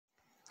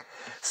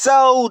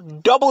So,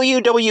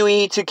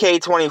 WWE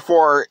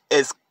 2K24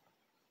 is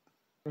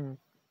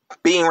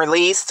being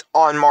released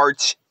on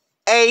March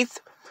 8th,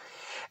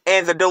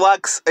 and the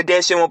deluxe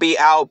edition will be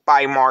out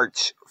by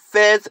March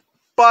 5th,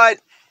 but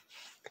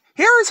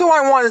here's who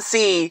I want to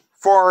see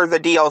for the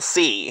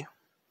DLC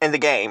in the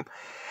game.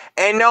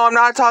 And no, I'm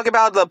not talking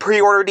about the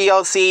pre-order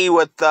DLC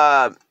with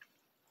the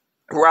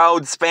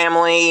Rhodes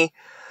family,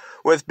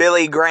 with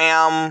Billy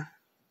Graham,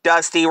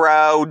 Dusty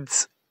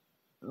Rhodes,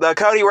 the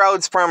Cody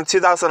Rhodes from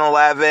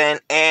 2011,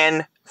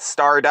 and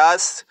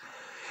Stardust.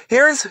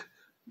 Here's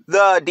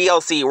the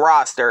DLC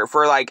roster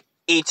for like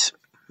each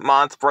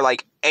month for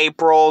like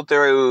April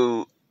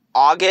through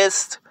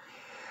August.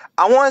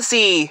 I want to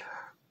see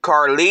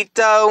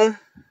Carlito,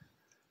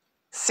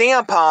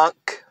 CM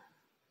Punk,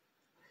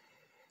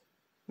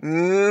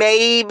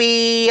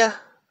 maybe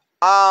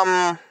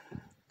a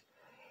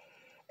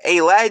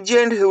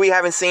legend who we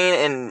haven't seen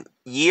in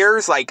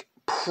years, like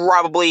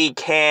probably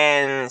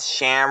Ken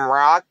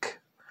Shamrock.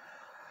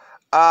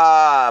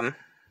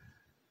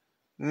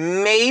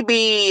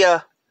 Maybe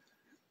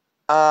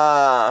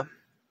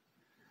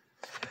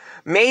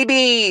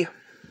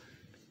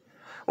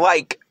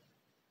like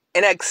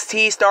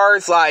NXT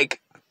stars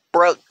like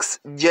Brooks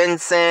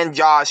Jensen,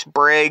 Josh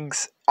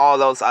Briggs, all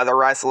those other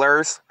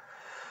wrestlers.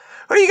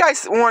 What do you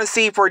guys want to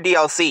see for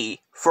DLC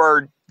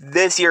for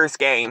this year's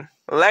game?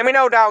 Let me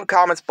know down in the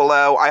comments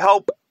below. I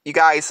hope you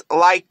guys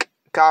like,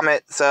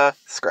 comment,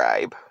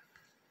 subscribe.